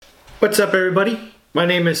What's up, everybody? My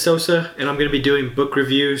name is Sosa, and I'm going to be doing book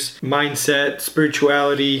reviews, mindset,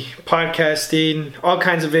 spirituality, podcasting, all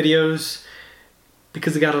kinds of videos,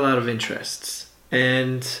 because I got a lot of interests.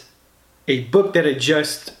 And a book that I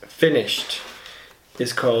just finished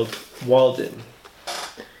is called Walden.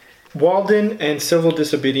 Walden and Civil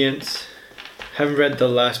Disobedience. Haven't read the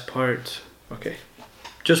last part. Okay,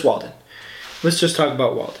 just Walden. Let's just talk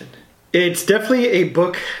about Walden. It's definitely a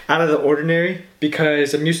book out of the ordinary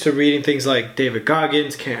because I'm used to reading things like David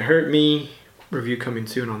Goggins, Can't Hurt Me, review coming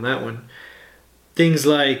soon on that one. Things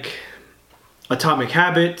like Atomic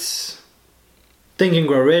Habits, Think and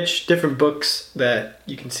Grow Rich, different books that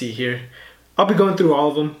you can see here. I'll be going through all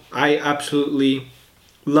of them. I absolutely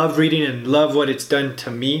love reading and love what it's done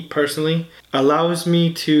to me personally. Allows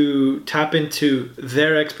me to tap into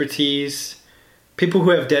their expertise, people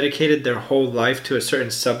who have dedicated their whole life to a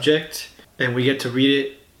certain subject, and we get to read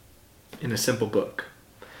it in a simple book.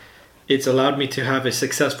 It's allowed me to have a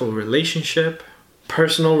successful relationship,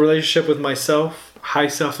 personal relationship with myself, high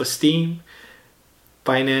self-esteem,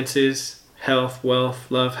 finances, health,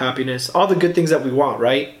 wealth, love, happiness, all the good things that we want,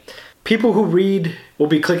 right? People who read will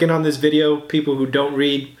be clicking on this video. People who don't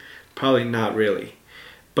read, probably not really.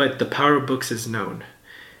 But the power of books is known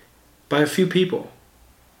by a few people.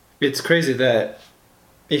 It's crazy that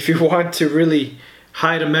if you want to really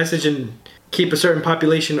hide a message and keep a certain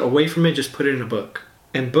population away from it, just put it in a book.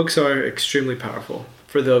 And books are extremely powerful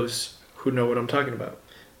for those who know what I'm talking about.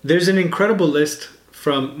 There's an incredible list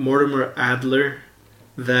from Mortimer Adler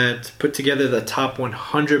that put together the top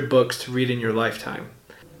 100 books to read in your lifetime.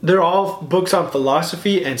 They're all books on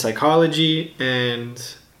philosophy and psychology and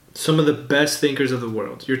some of the best thinkers of the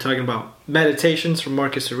world. You're talking about Meditations from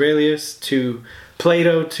Marcus Aurelius to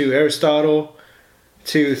Plato to Aristotle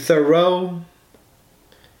to Thoreau,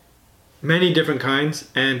 many different kinds,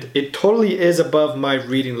 and it totally is above my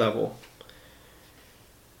reading level.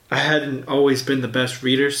 I hadn't always been the best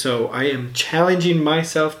reader, so I am challenging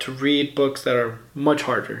myself to read books that are much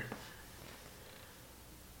harder.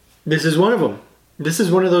 This is one of them. This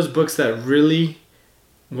is one of those books that really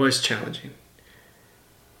was challenging.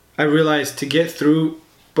 I realized to get through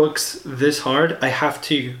books this hard, I have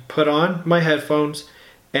to put on my headphones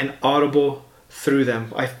and audible through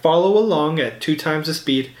them. I follow along at 2 times the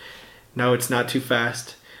speed. No, it's not too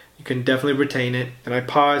fast. You can definitely retain it. And I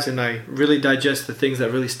pause and I really digest the things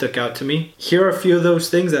that really stuck out to me. Here are a few of those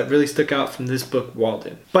things that really stuck out from this book,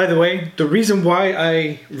 Walden. By the way, the reason why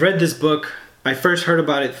I read this book, I first heard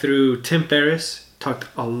about it through Tim Ferriss. Talked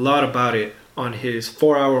a lot about it on his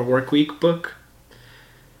 4-Hour Workweek book.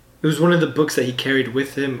 It was one of the books that he carried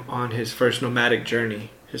with him on his first nomadic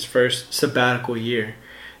journey, his first sabbatical year.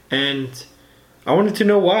 And I wanted to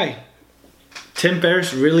know why. Tim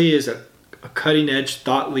Ferriss really is a cutting-edge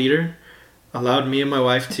thought leader. Allowed me and my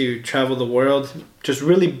wife to travel the world. Just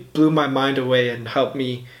really blew my mind away and helped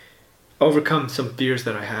me overcome some fears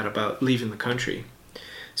that I had about leaving the country.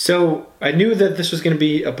 So I knew that this was going to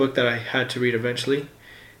be a book that I had to read eventually.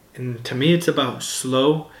 And to me, it's about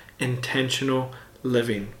slow, intentional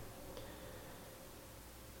living.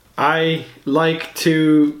 I'm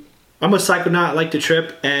a psychonaut, I like to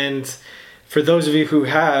trip, and for those of you who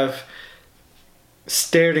have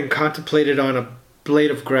stared and contemplated on a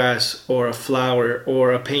blade of grass or a flower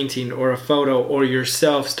or a painting or a photo or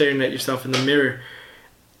yourself staring at yourself in the mirror,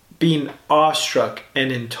 being awestruck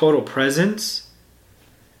and in total presence,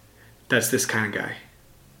 that's this kind of guy.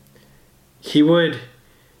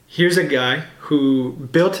 Here's a guy who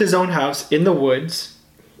built his own house in the woods.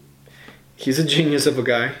 He's a genius of a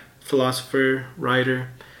guy, philosopher, writer,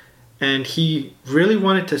 and he really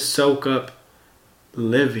wanted to soak up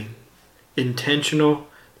living, intentional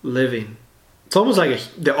living. It's almost like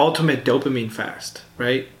the ultimate dopamine fast,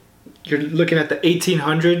 right? You're looking at the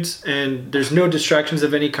 1800s and there's no distractions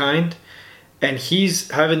of any kind, and he's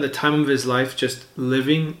having the time of his life just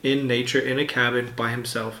living in nature in a cabin by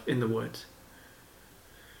himself in the woods.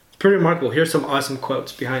 It's pretty remarkable. Here's some awesome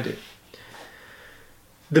quotes behind it.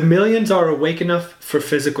 The millions are awake enough for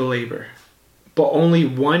physical labor, but only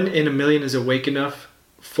 1 in a million is awake enough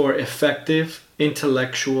for effective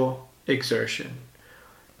intellectual exertion.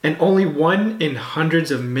 And only 1 in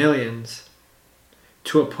hundreds of millions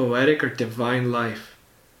to a poetic or divine life.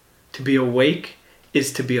 To be awake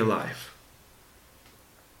is to be alive.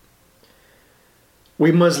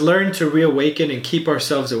 We must learn to reawaken and keep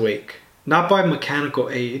ourselves awake, not by mechanical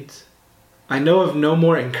aids. I know of no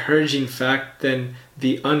more encouraging fact than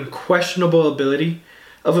the unquestionable ability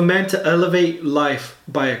of a man to elevate life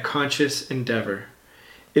by a conscious endeavor.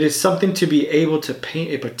 It is something to be able to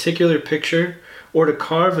paint a particular picture or to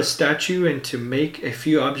carve a statue and to make a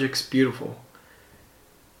few objects beautiful.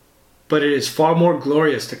 but it is far more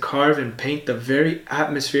glorious to carve and paint the very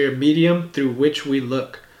atmosphere medium through which we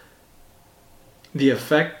look. They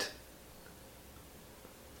affect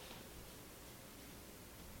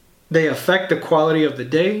the quality of the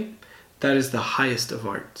day. That is the highest of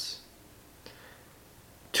arts.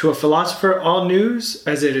 To a philosopher, all news,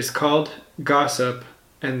 as it is called, gossip,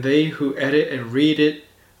 and they who edit and read it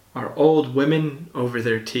are old women over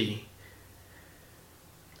their tea.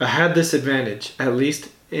 I had this advantage, at least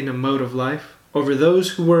in a mode of life, over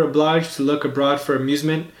those who were obliged to look abroad for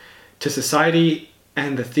amusement, to society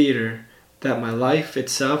and the theatre, that my life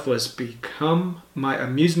itself was become my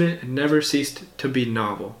amusement and never ceased to be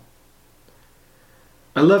novel.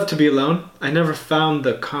 I loved to be alone. I never found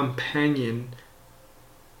the companion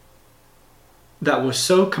that was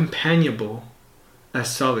so companionable as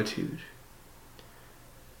solitude.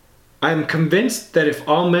 I am convinced that if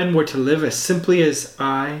all men were to live as simply as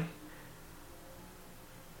I,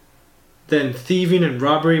 then thieving and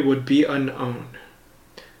robbery would be unknown.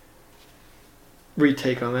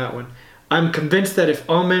 Retake on that one. I'm convinced that if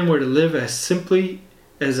all men were to live as simply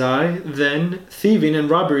as I, then thieving and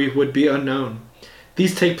robbery would be unknown.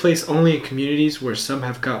 These take place only in communities where some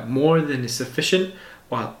have got more than is sufficient,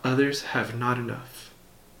 while others have not enough.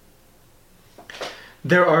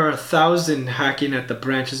 There are 1,000 hacking at the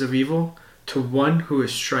branches of evil to one who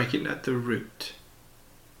is striking at the root.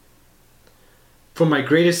 For my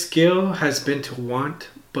greatest skill has been to want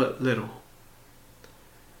but little.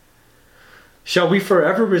 Shall we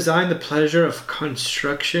forever resign the pleasure of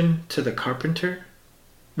construction to the carpenter?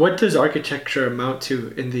 What does architecture amount to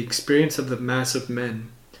in the experience of the mass of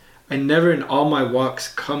men? I never in all my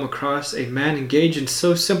walks come across a man engaged in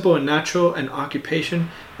so simple and natural an occupation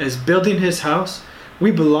as building his house.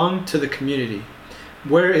 We belong to the community.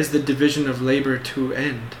 Where is the division of labor to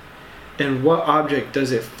end? And what object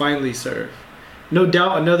does it finally serve? No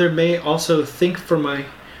doubt another may also think for me,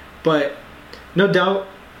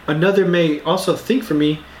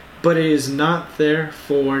 but it is not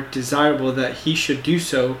therefore desirable that he should do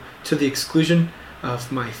so to the exclusion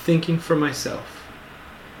of my thinking for myself.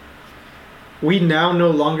 We now no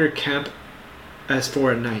longer camp as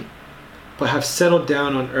for a night, but have settled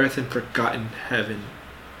down on earth and forgotten heaven.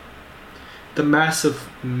 The mass of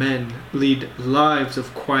men lead lives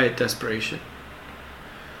of quiet desperation.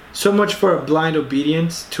 So much for a blind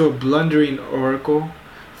obedience to a blundering oracle,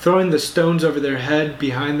 throwing the stones over their head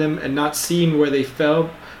behind them and not seeing where they fell.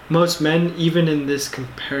 Most men, even in this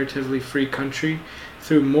comparatively free country,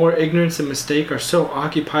 through more ignorance and mistake, are so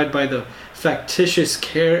occupied by the factitious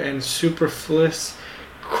care and superfluous,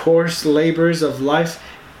 coarse labors of life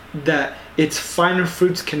that its finer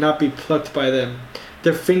fruits cannot be plucked by them.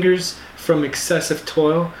 Their fingers, from excessive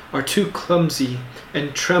toil, are too clumsy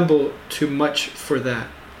and tremble too much for that.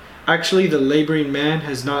 Actually, the laboring man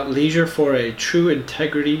has not leisure for a true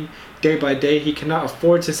integrity. Day by day, he cannot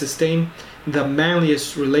afford to sustain the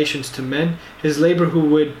manliest relations to men. His labor who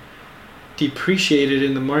would depreciate it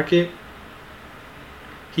in the market.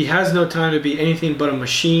 He has no time to be anything but a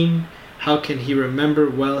machine. How can he remember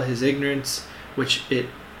well his ignorance, which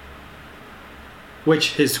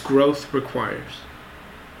his growth requires?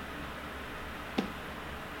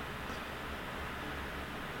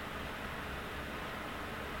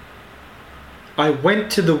 I went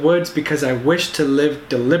to the woods because I wished to live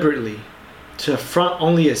deliberately, to affront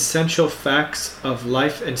only essential facts of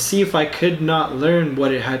life and see if I could not learn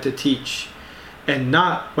what it had to teach, and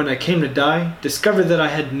not, when I came to die, discover that I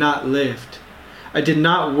had not lived. I did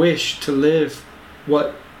not wish to live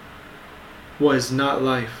what was not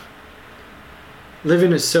life.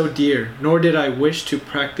 Living is so dear, nor did I wish to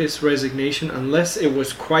practice resignation unless it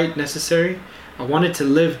was quite necessary. I wanted to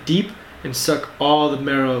live deep and suck all the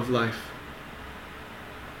marrow of life.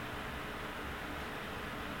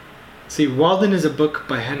 See, Walden is a book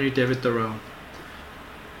by Henry David Thoreau.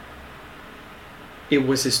 It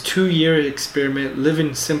was his 2-year experiment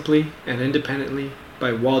living simply and independently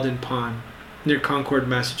by Walden Pond, near Concord,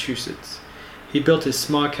 Massachusetts. He built his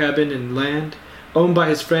small cabin in land owned by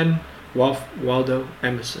his friend Ralph Waldo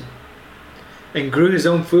Emerson, and grew his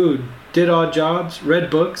own food, did odd jobs, read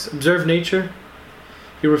books, observed nature.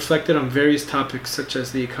 He reflected on various topics such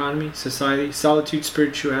as the economy, society, solitude,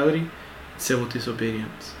 spirituality, and civil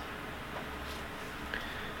disobedience.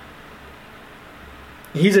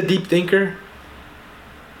 He's a deep thinker.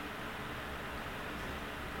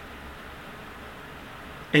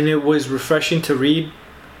 And it was refreshing to read,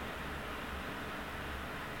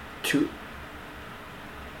 to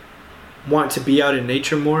want to be out in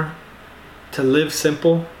nature more, to live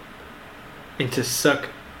simple, and to suck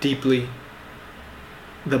deeply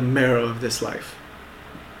the marrow of this life.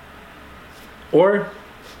 Or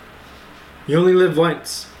You only live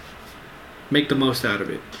once. Make the most out of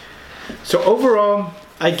it. So overall,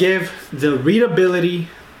 I give the readability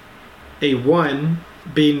a 1,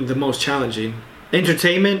 being the most challenging.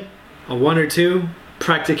 Entertainment, a 1 or 2.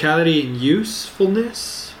 Practicality and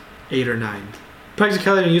usefulness, 8 or 9.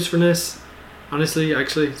 Practicality and usefulness, honestly,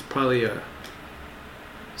 actually, it's probably a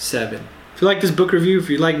 7. If you like this book review, if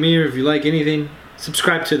you like me, or if you like anything,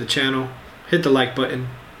 subscribe to the channel, hit the like button,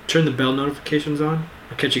 turn the bell notifications on.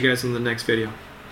 I'll catch you guys in the next video.